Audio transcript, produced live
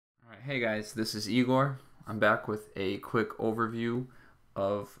Hey guys, this is Igor. I'm back with a quick overview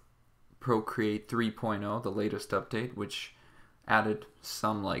of Procreate 3.0, the latest update, which added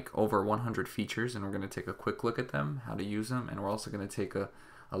some like over 100 features, and we're going to take a quick look at them, how to use them, and we're also going to take a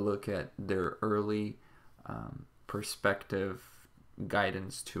look at their early perspective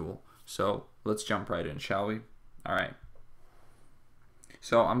guidance tool. So let's jump right in, shall we? All right.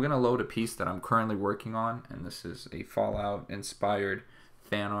 So I'm going to load a piece that I'm currently working on, and this is a Fallout inspired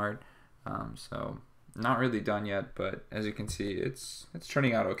fan art. So not really done yet, but as you can see, it's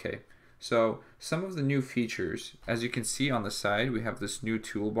turning out okay. So some of the new features, as you can see on the side, we have this new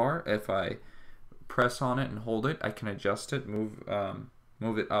toolbar. If I press on it and hold it, I can adjust it, move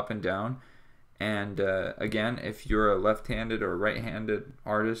it up and down. And again, if you're a left-handed or right-handed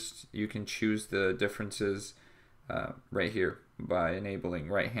artist, you can choose the differences right here by enabling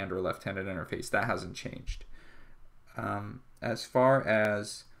right-hand or left-handed interface. That hasn't changed. As far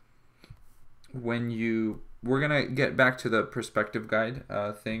as we're gonna get back to the perspective guide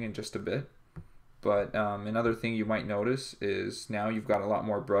thing in just a bit, but another thing you might notice is now you've got a lot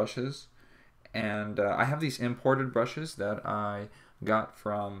more brushes, and I have these imported brushes that I got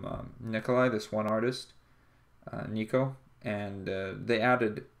from Nikolai, this one artist, Nico, and they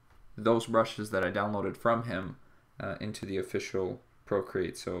added those brushes that I downloaded from him into the official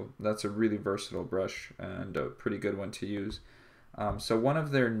Procreate, so that's a really versatile brush and a pretty good one to use. So one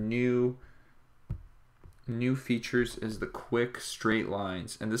of their new features is the quick straight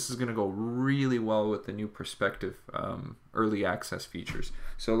lines, and this is going to go really well with the new perspective early access features.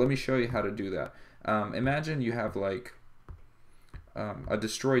 So let me show you how to do that. Imagine you have like a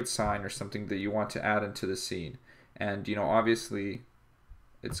destroyed sign or something that you want to add into the scene, and you know, obviously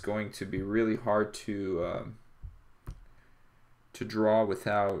it's going to be really hard to draw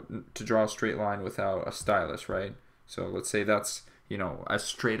a straight line without a stylus, right? So let's say that's, you know, as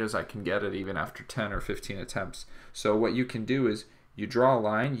straight as I can get it even after 10 or 15 attempts. So what you can do is you draw a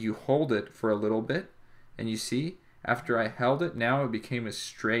line, you hold it for a little bit, and you see after I held it, now it became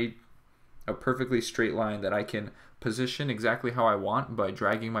a perfectly straight line that I can position exactly how I want by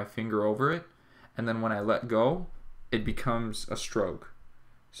dragging my finger over it, and then when I let go, it becomes a stroke.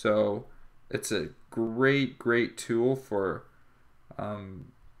 So it's a great tool for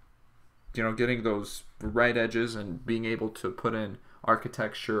you know, getting those right edges and being able to put in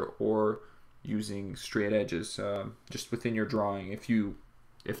architecture or using straight edges just within your drawing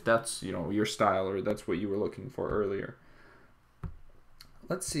if that's, you know, your style or that's what you were looking for earlier.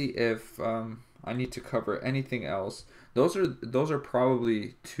 Let's see if I need to cover anything else. Those are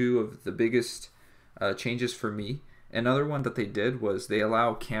probably two of the biggest changes for me. Another one that they did was they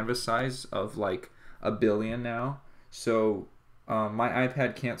allow canvas size of like 1 billion now. So my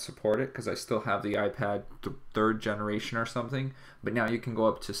iPad can't support it because I still have the iPad third generation or something, but now you can go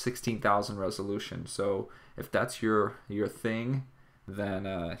up to 16,000 resolution. So if that's your thing,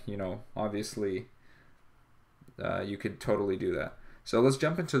 then you know, obviously you could totally do that. So let's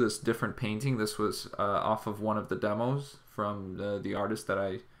jump into this different painting. This was off of one of the demos from the artist that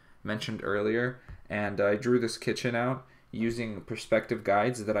I mentioned earlier, and I drew this kitchen out using perspective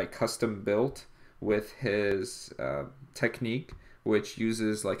guides that I custom built with his technique, which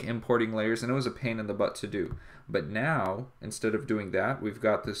uses like importing layers, and it was a pain in the butt to do. But now, instead of doing that, we've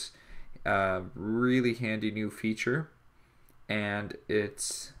got this really handy new feature, and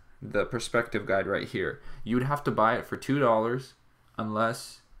it's the perspective guide right here. You would have to buy it for $2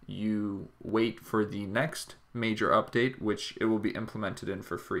 unless you wait for the next major update, which it will be implemented in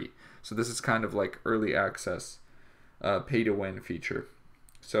for free. So this is kind of like early access pay to win feature.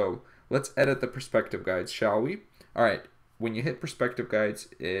 So let's edit the perspective guides, shall we? All right, when you hit perspective guides,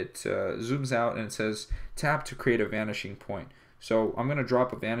 it zooms out and it says tap to create a vanishing point. So I'm going to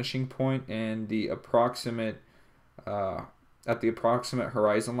drop a vanishing point in the approximate at the approximate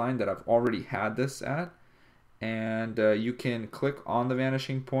horizon line that I've already had this at, and you can click on the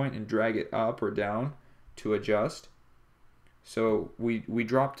vanishing point and drag it up or down to adjust. So we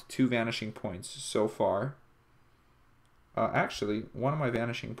dropped 2 vanishing points so far. Actually, one of my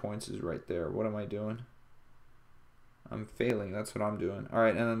vanishing points is right there. What am I doing? I'm failing. That's what I'm doing. All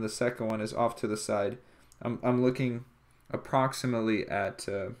right, and then the second one is off to the side. I'm looking approximately at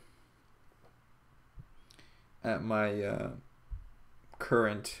my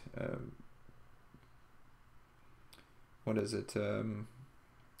current what is it?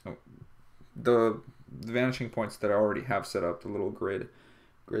 The vanishing points that I already have set up, the little grid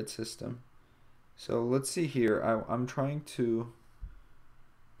system. So let's see here. I'm trying to.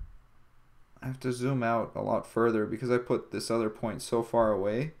 I have to zoom out a lot further because I put this other point so far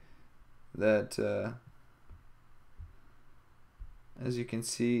away that As you can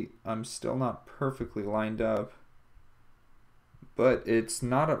see, I'm still not perfectly lined up, but it's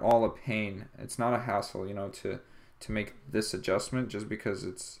not at all a pain. It's not a hassle, you know, to make this adjustment, just because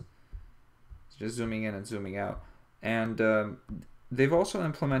it's just zooming in and zooming out. And they've also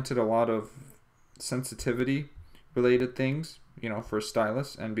implemented a lot of sensitivity related things, you know, for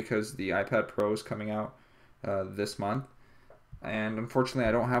stylus, and because the iPad Pro is coming out this month, and unfortunately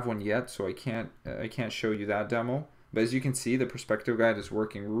I don't have one yet, so I can't show you that demo. But as you can see, the perspective guide is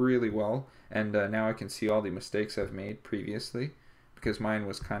working really well, and now I can see all the mistakes I've made previously, because mine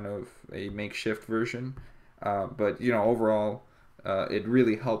was kind of a makeshift version. But you know, overall, it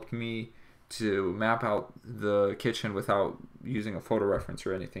really helped me to map out the kitchen without using a photo reference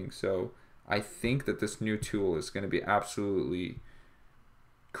or anything. So I think that this new tool is going to be absolutely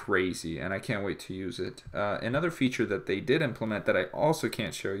crazy, and I can't wait to use it. Another feature that they did implement that I also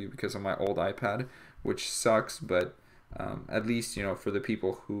can't show you because of my old iPad, which sucks, but at least, you know, for the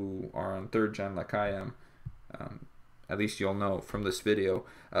people who are on 3rd gen like I am, at least you'll know from this video,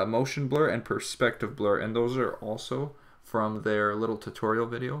 motion blur and perspective blur, and those are also from their little tutorial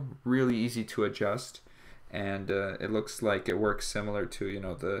video. Really easy to adjust, and it looks like it works similar to, you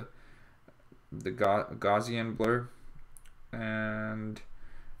know, the Gaussian blur. And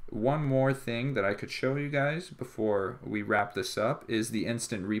one more thing that I could show you guys before we wrap this up is the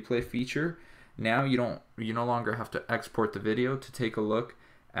instant replay feature. Now you no longer have to export the video to take a look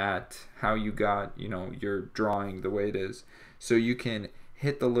at how you got, you know, your drawing the way it is. So you can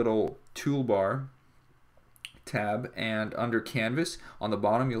hit the little toolbar tab, and under canvas on the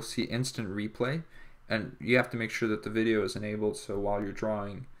bottom you'll see instant replay, and you have to make sure that the video is enabled, so while you're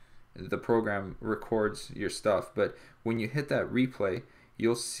drawing the program records your stuff. But when you hit that replay,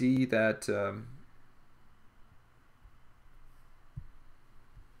 you'll see that oh,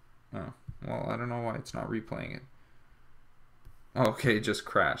 well, I don't know why it's not replaying it. Okay, it just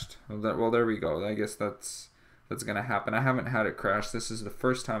crashed. Well, there we go. I guess that's gonna happen. I haven't had it crash. This is the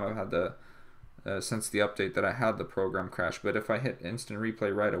first time I've had the since the update that I had the program crash. But if I hit instant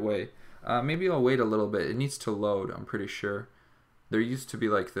replay right away, maybe I'll wait a little bit. It needs to load, I'm pretty sure. There used to be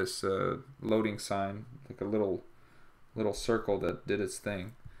like this loading sign, like a little circle that did its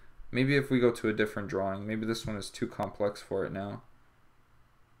thing. Maybe if we go to a different drawing, maybe this one is too complex for it now.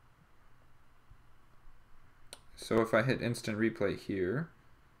 So if I hit instant replay here,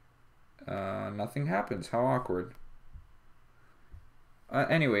 nothing happens. How awkward.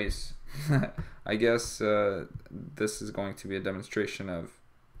 Anyways, I guess this is going to be a demonstration of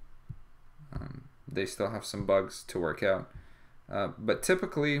they still have some bugs to work out. But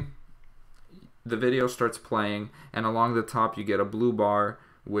typically, the video starts playing, and along the top you get a blue bar,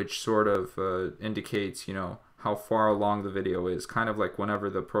 which sort of indicates, you know, how far along the video is, kind of like whenever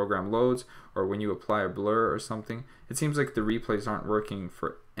the program loads or when you apply a blur or something. It seems like the replays aren't working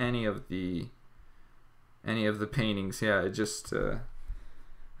for any of the paintings. Yeah, it just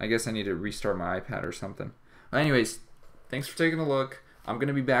I guess I need to restart my iPad or something. Anyways, thanks for taking a look. I'm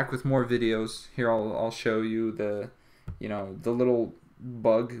gonna be back with more videos. Here I'll show you the, you know, the little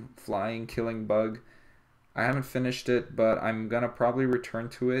bug, flying, killing bug. I haven't finished it, but I'm gonna probably return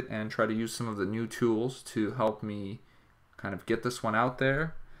to it and try to use some of the new tools to help me kind of get this one out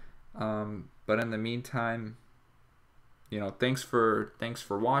there. But in the meantime, you know, thanks for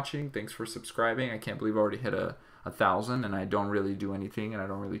watching, thanks for subscribing. I can't believe I already hit a 1,000, and I don't really do anything, and I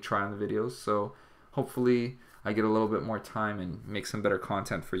don't really try on the videos. So hopefully I get a little bit more time and make some better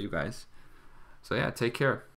content for you guys. So yeah, take care.